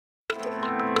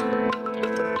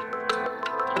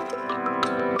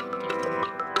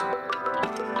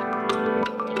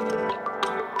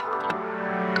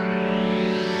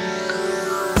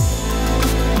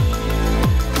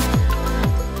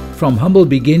From humble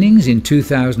beginnings in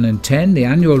 2010, the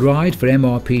annual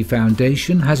Ride4mrp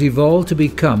Foundation has evolved to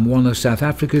become one of South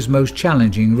Africa's most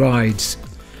challenging rides,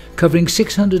 covering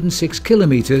 606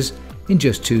 kilometres in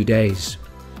just 2 days.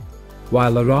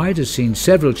 While the ride has seen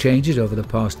several changes over the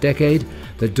past decade,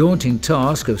 the daunting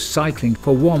task of cycling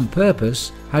for one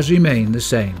purpose has remained the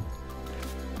same.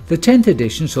 The 10th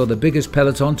edition saw the biggest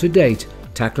peloton to date,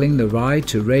 tackling the ride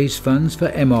to raise funds for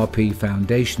MRP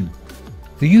Foundation.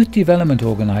 The Youth Development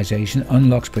Organisation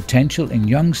unlocks potential in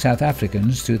young South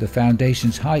Africans through the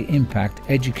Foundation's high-impact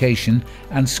education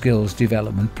and skills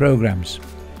development programmes.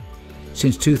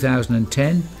 Since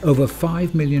 2010, over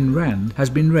R5 million has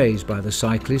been raised by the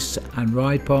cyclists and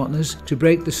ride partners to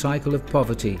break the cycle of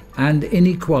poverty and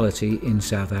inequality in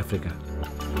South Africa.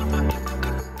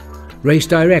 Race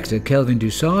director Kelvin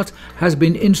Dusart has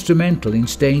been instrumental in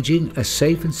staging a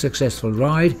safe and successful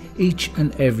ride each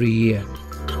and every year.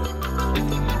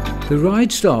 The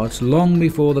ride starts long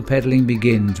before the pedalling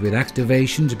begins, with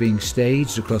activations being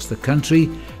staged across the country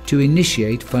to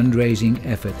initiate fundraising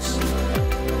efforts.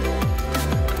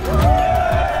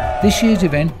 This year's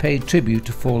event paid tribute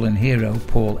to fallen hero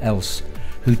Paul Else,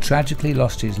 who tragically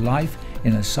lost his life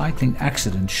in a cycling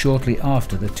accident shortly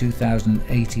after the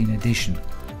 2018 edition.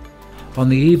 On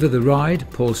the eve of the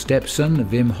ride, Paul's stepson,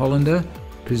 Wim Hollander,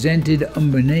 presented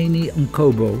Umboneni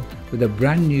Nkobo with a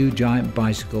brand new giant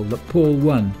bicycle that Paul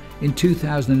won in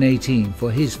 2018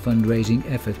 for his fundraising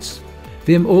efforts.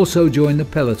 Wim also joined the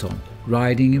peloton,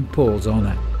 riding in Paul's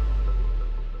honour.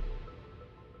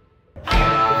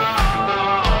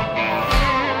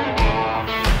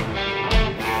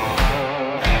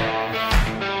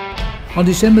 On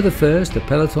December the 1st, the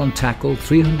peloton tackled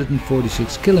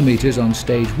 346 kilometres on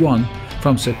stage 1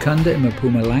 from Secunda in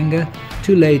Mpumalanga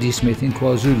to Ladysmith in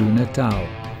KwaZulu-Natal,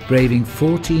 braving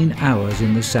 14 hours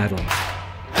in the saddle.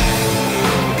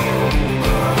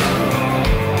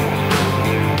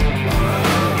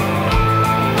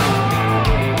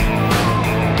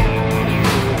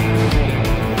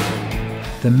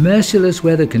 The merciless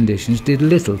weather conditions did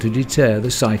little to deter the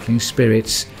cycling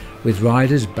spirits, with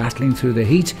riders battling through the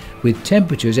heat with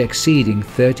temperatures exceeding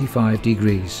 35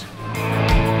 degrees.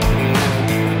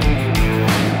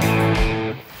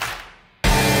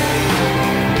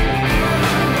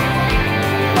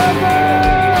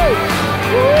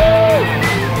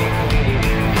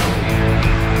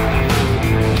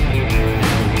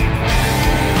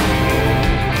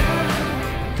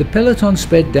 The peloton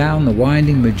sped down the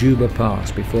winding Majuba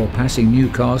Pass before passing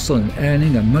Newcastle and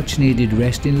earning a much-needed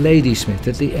rest in Ladysmith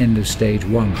at the end of stage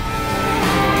 1.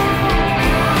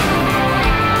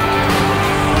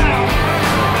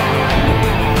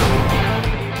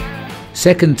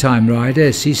 Second-time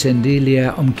rider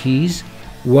Sisendelia Umkhize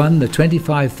won the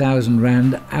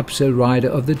R25,000 ABSA Rider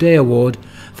of the Day award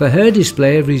for her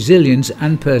display of resilience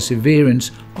and perseverance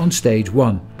on stage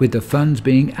 1, with the funds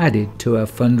being added to her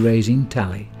fundraising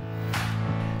tally.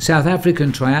 South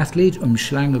African triathlete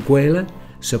Umhlanga,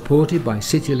 supported by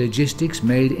City Logistics,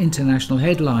 made international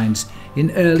headlines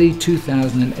in early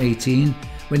 2018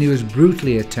 when he was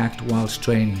brutally attacked whilst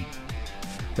training.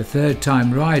 The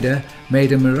third-time rider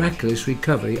made a miraculous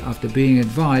recovery after being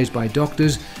advised by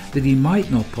doctors that he might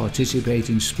not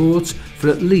participate in sports for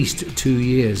at least 2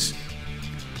 years.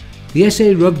 The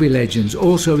SA rugby legends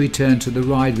also returned to the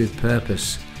ride with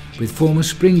purpose, with former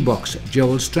Springboks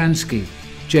Joel Stransky,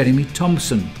 Jeremy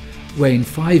Thompson, Wayne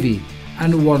Fyvie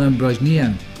and Warren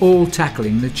Brosnian all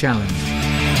tackling the challenge.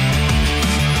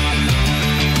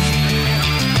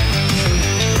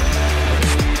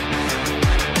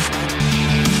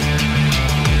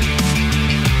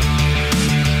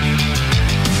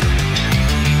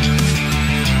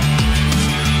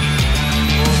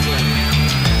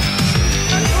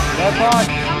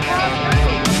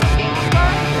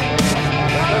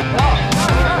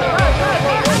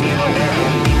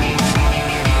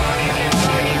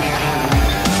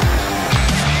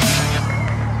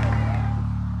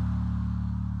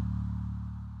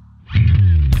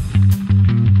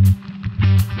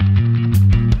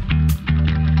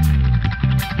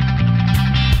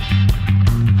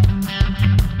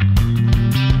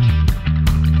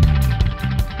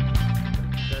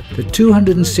 The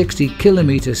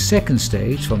 260-kilometre second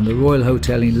stage from the Royal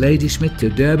Hotel in Ladysmith to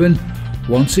Durban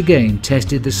once again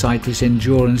tested the cyclist's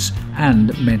endurance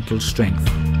and mental strength.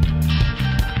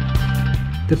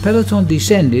 The peloton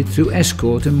descended through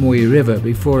Escort and Mooi River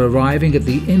before arriving at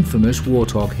the infamous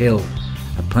Warthog Hill,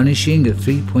 a punishing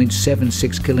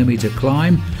 3.76 kilometre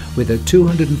climb with a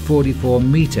 244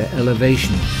 metre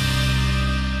elevation.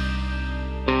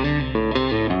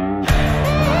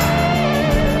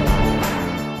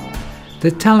 The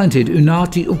talented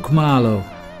Unathi Ukmalo,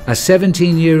 A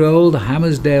 17-year-old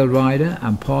Hammersdale rider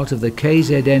and part of the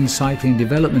KZN cycling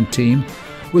development team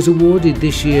was awarded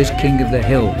this year's King of the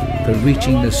Hill for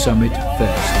reaching the summit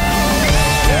first.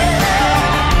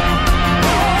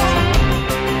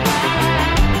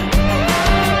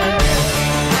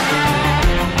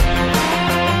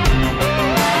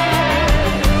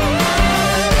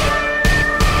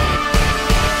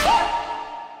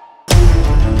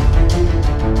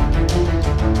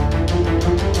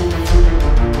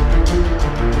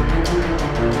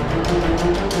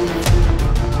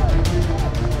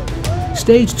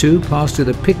 Stage 2 passed to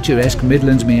the picturesque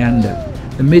Midlands Meander,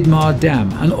 the Midmar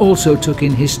Dam, and also took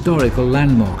in historical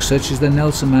landmarks such as the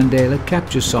Nelson Mandela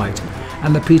capture site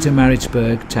and the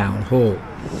Pietermaritzburg Town Hall.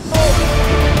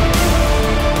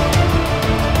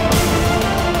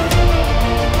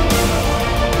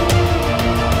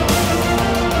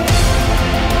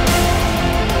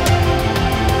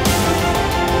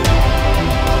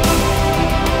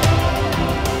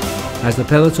 As the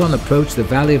peloton approached the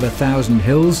Valley of 1,000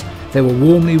 Hills, they were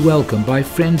warmly welcomed by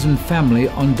friends and family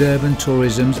on Durban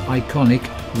Tourism's iconic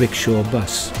rickshaw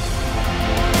bus.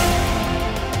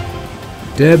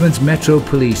 Durban's Metro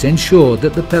Police ensured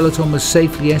that the peloton was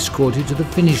safely escorted to the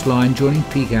finish line during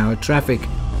peak hour traffic.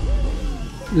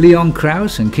 Leon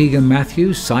Krauss and Keegan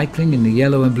Matthews, cycling in the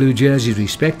yellow and blue jerseys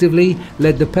respectively,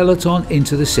 led the peloton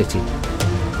into the city.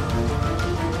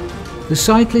 The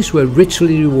cyclists were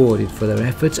richly rewarded for their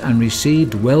efforts and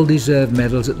received well-deserved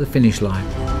medals at the finish line.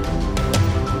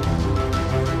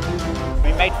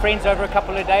 We made friends over a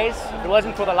couple of days. If it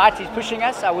wasn't for the lights he's pushing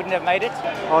us, I wouldn't have made it.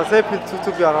 I was happy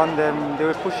to be around them. They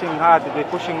were pushing hard, they were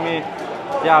pushing me.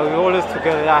 Yeah, we always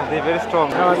together. Yeah, they're very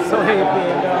strong. I was so happy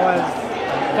and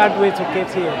can't wait to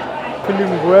get here.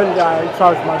 Feeling well, it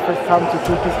was my first time to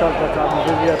do pistol, but I'm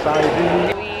really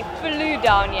happy. We flew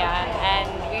down here and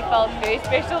we felt very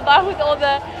special now with all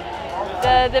the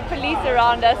police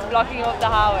around us blocking off the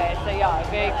highway. So yeah,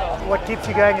 very cool. What keeps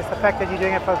you going is the fact that you're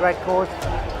doing it for a great cause.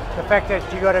 The fact that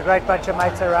you got a great bunch of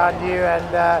mates around you, and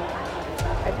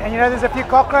you know there's a few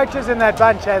cockroaches in that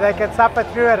bunch. They can suffer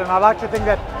through it, and I like to think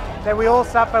that we all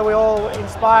suffer, we all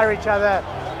inspire each other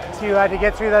to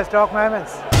get through those dark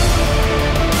moments.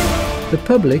 The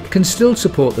public can still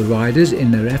support the riders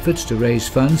in their efforts to raise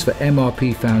funds for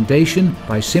MRP Foundation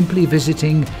by simply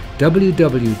visiting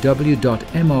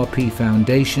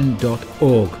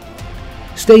www.mrpfoundation.org.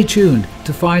 Stay tuned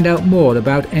to find out more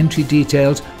about entry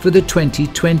details for the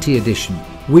 2020 edition.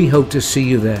 We hope to see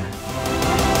you there.